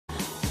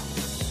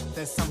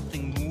There's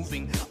something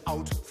moving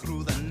out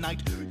through the night.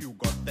 You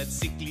got that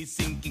sickly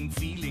sinking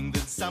feeling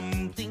that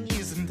something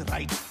isn't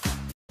right.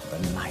 The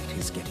night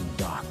is getting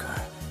darker,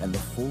 and the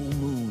full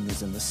moon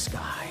is in the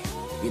sky.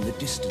 In the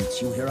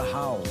distance, you hear a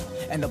howl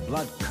and a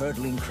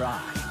blood-curdling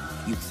cry.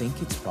 You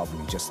think it's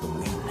probably just the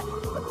wind,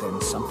 but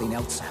then something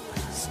else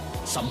happens.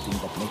 Something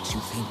that makes you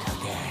think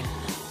again.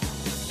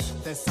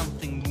 There's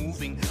something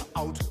moving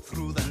out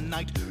through the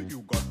night.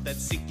 You got that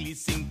sickly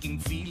sinking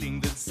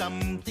feeling that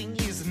something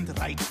isn't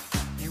right.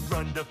 You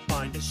run to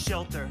find a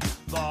shelter,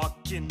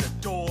 lock in the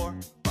door,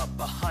 but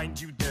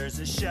behind you there's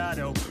a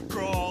shadow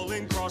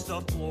crawling across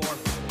the floor.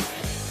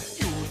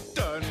 You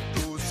turn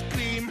to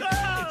scream.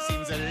 Ah! It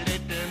seems a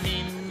little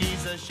mean.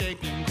 Knees are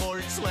shaking,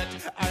 cold sweat,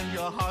 and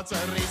your hearts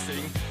are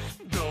racing.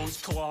 Those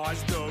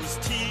claws, those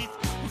teeth,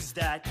 who's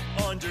that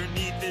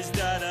underneath? Is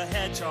that a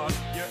hedgehog?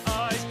 Your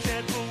eyes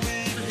can't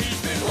believe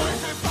he's been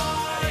Wolf I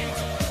Fied.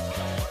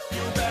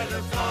 You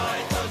better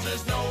fly, 'cause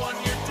there's no one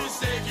here to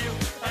save you,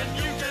 and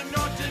you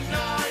cannot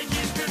deny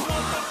he's been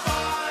Wolf I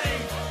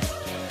Fied.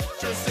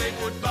 Just say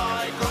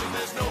goodbye, 'cause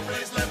there's no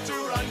place left to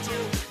run to.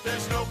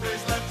 There's no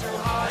place left to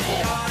hide.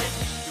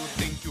 You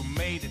think you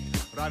made it,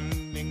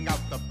 running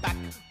out the back,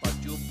 but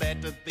you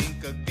better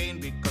think again,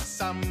 because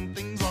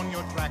something's on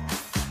your track.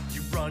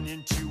 You run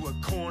into a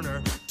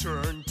corner,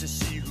 turn to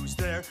see who's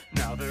there.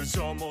 Now there's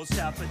almost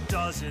half a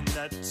dozen.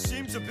 That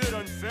seems a bit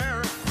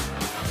unfair.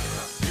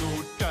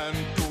 You turn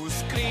to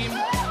scream.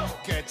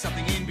 Get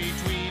something in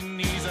between.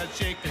 Knees are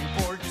shaking,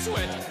 cold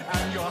sweat,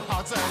 and your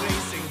hearts are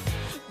racing.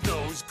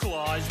 Those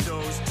claws,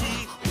 those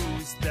teeth,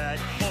 who's that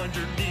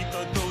underneath?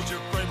 Are those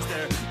your friends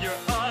there? Your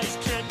eyes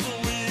can't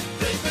believe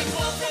they've been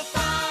Wolf I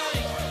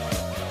Fied.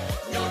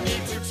 No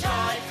need to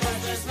try, 'cause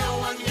there's no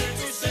one here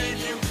to save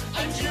you,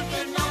 and you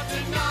cannot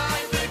deny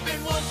they've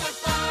been Wolf I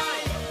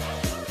Fied.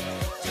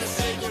 Just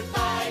say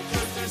goodbye,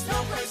 'cause there's no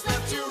place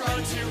left to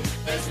run to.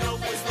 There's no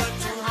place left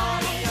to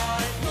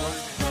hide.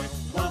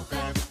 Wolf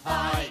I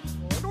Fied.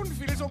 I don't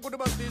feel so good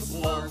about this.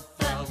 Wolf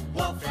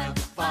I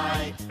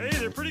Fied. Hey,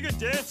 they're pretty good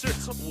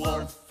dancers.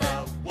 Wolf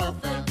I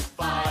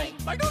Fied.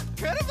 I don't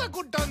care if they're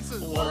good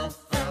dancers.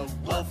 Wolf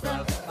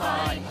I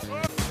Fied.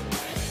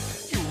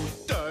 You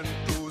turn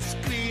to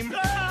scream.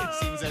 Ah! It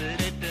seems a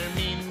little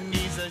mean.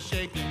 Knees are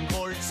shaking,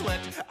 cold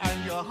sweat,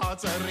 and your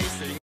hearts are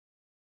racing.